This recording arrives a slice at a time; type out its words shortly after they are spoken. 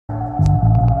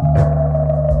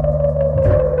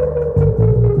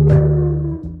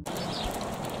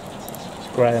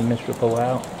grey and miserable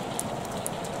out.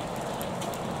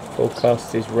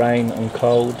 Forecast is rain and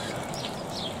cold.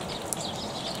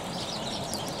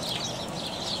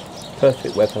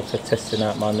 Perfect weather for testing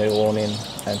out my new awning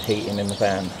and heating in the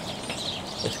van.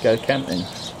 Let's go camping.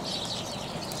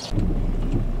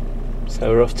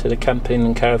 So we're off to the camping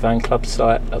and caravan club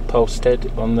site at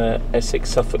Polstead on the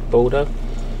Essex-Suffolk border.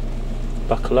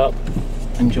 Buckle up,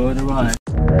 enjoy the ride.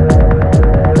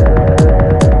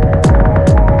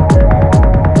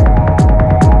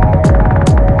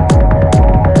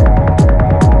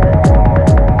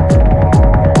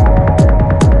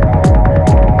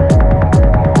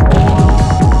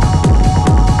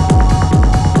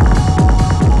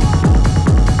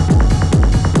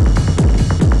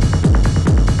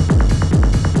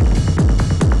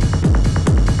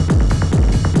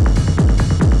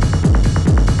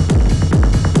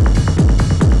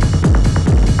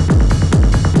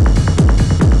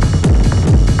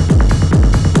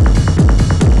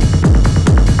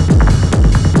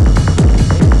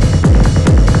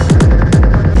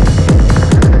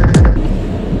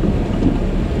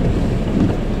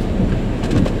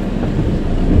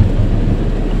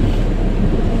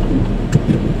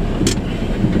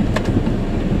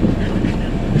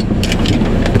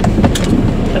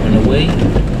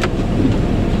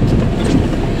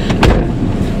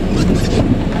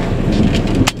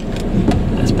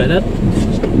 That's better.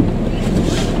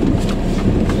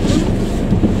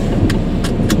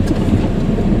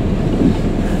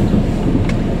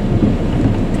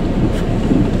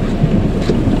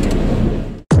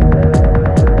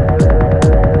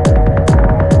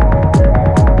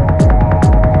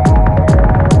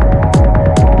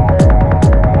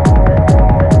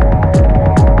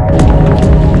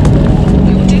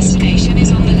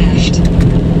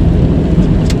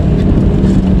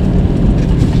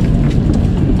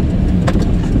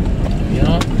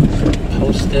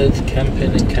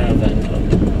 Camping and caravan club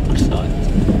site.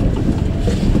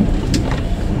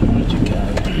 Where'd you go?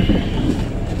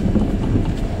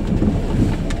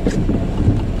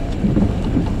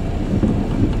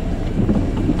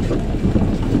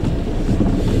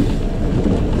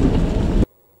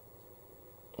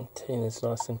 Tina's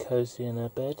nice and cosy in her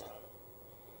bed.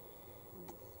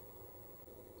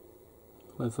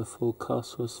 Weather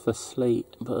forecast was for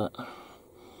sleet, but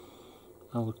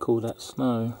I would call that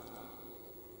snow.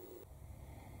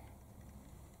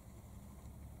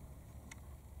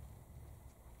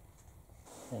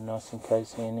 They're nice and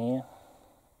cosy in here.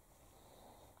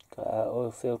 Got our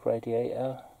oil filled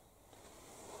radiator,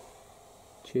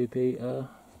 tube heater,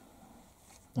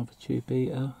 another tube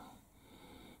heater,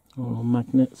 all on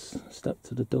magnets stuck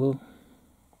to the door.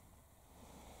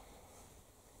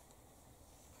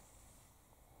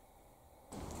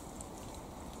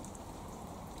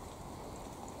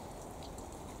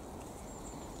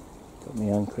 Got my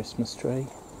own Christmas tree.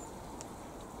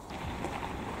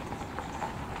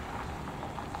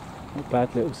 Not a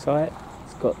bad little site.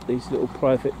 It's got these little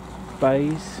private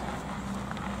bays.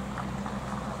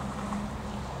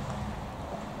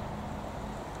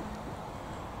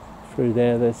 Through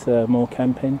there's more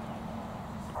camping.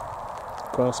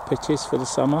 Grass pitches for the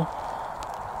summer.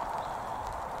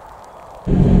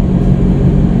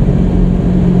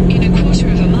 In a quarter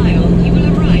of a mile, you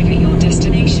will arrive at your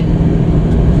destination.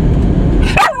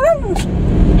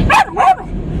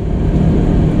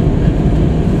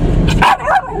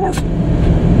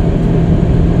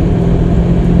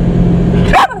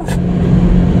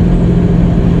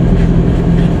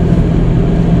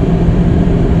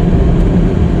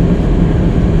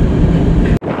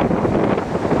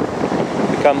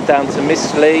 Come down to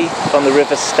Miss Lee on the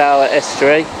River Stour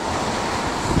estuary.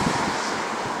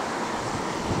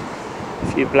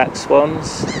 A few black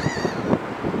swans.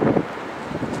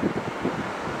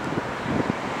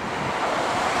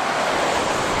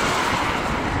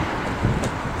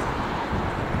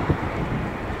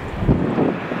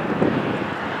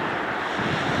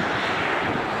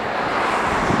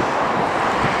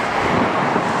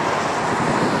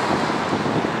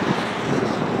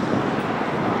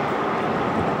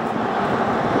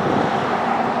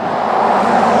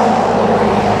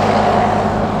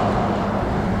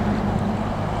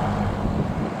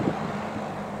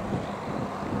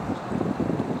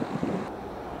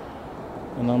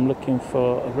 And I'm looking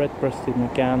for a red-breasted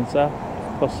Merganser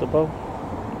if possible.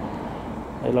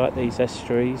 They like these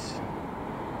estuaries.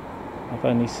 I've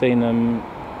only seen them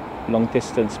long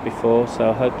distance before, so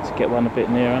I hope to get one a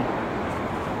bit nearer.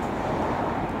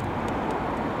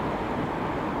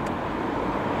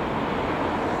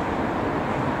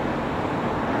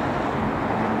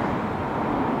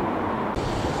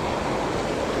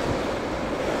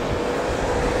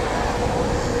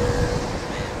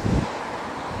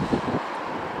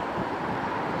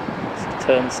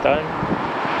 turnstone.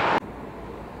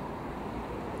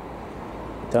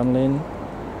 Dunlin,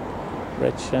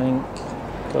 redshank,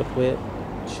 godwit,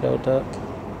 shelduck.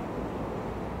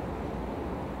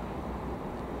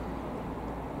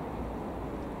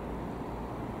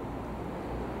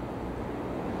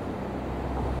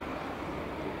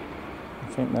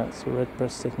 I think that's a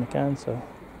red-breasted Merganser.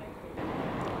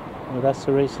 Well, that's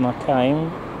the reason I came.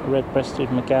 Red-breasted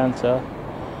Merganser.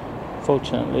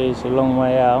 Fortunately, it's a long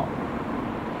way out.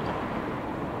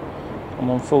 I'm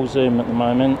on full zoom at the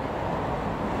moment.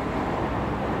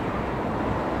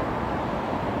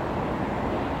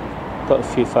 Got a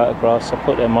few photographs, I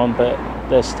put them on, but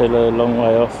they're still a long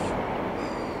way off.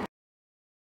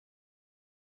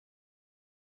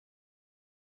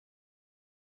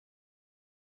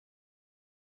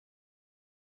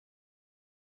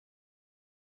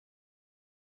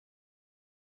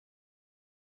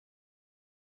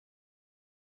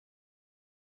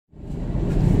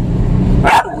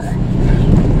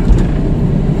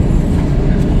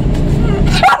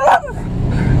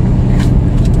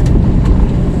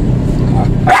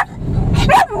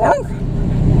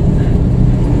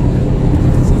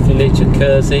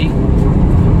 Kersey,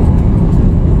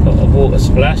 got a water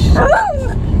splash.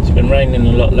 It's been raining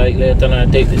a lot lately. I don't know how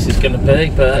deep this is going to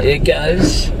be, but here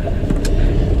goes.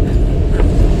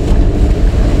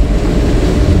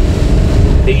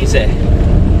 Easy.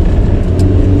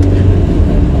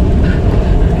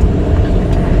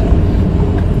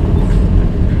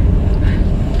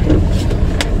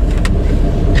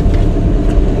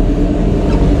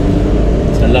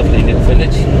 It's a lovely little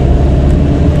village.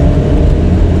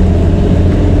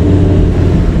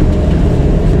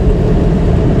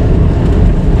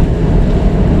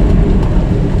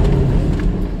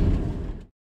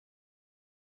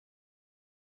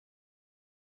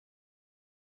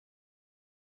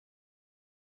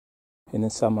 In the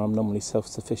summer I'm normally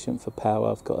self-sufficient for power.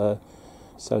 I've got a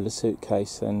solar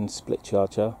suitcase and split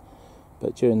charger,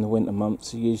 but during the winter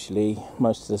months usually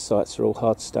most of the sites are all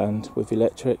hard stand with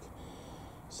electric.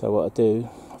 So what I do,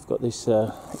 I've got this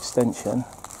extension.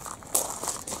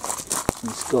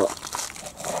 It's got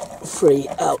 3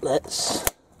 outlets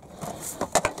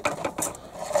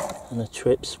and a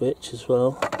trip switch as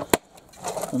well,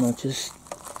 and I just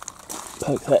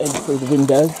poke that in through the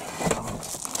window.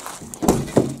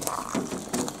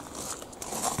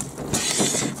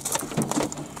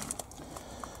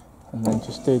 And then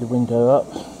just do the window up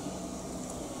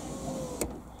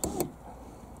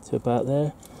to about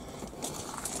there,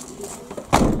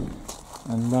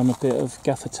 and run a bit of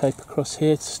gaffer tape across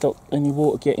here to stop any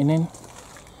water getting in,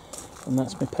 and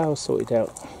that's my power sorted out.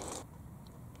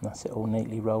 And that's it all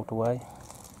neatly rolled away.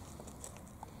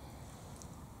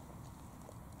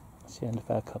 That's the end of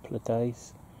our couple of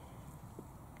days.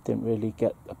 Didn't really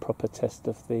get a proper test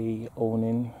of the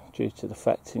awning due to the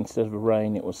fact instead of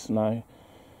rain it was snow.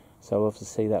 So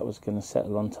obviously that was going to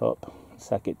settle on top,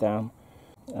 sag it down.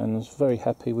 And I was very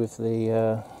happy with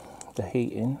the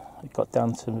heating. It got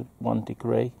down to 1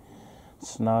 degree,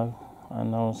 snow,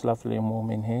 and I was lovely and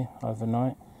warm in here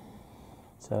overnight.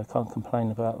 So I can't complain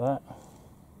about that.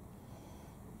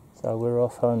 So we're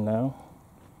off home now.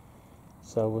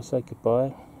 So we'll say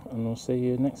goodbye and we'll see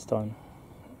you next time.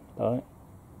 Bye.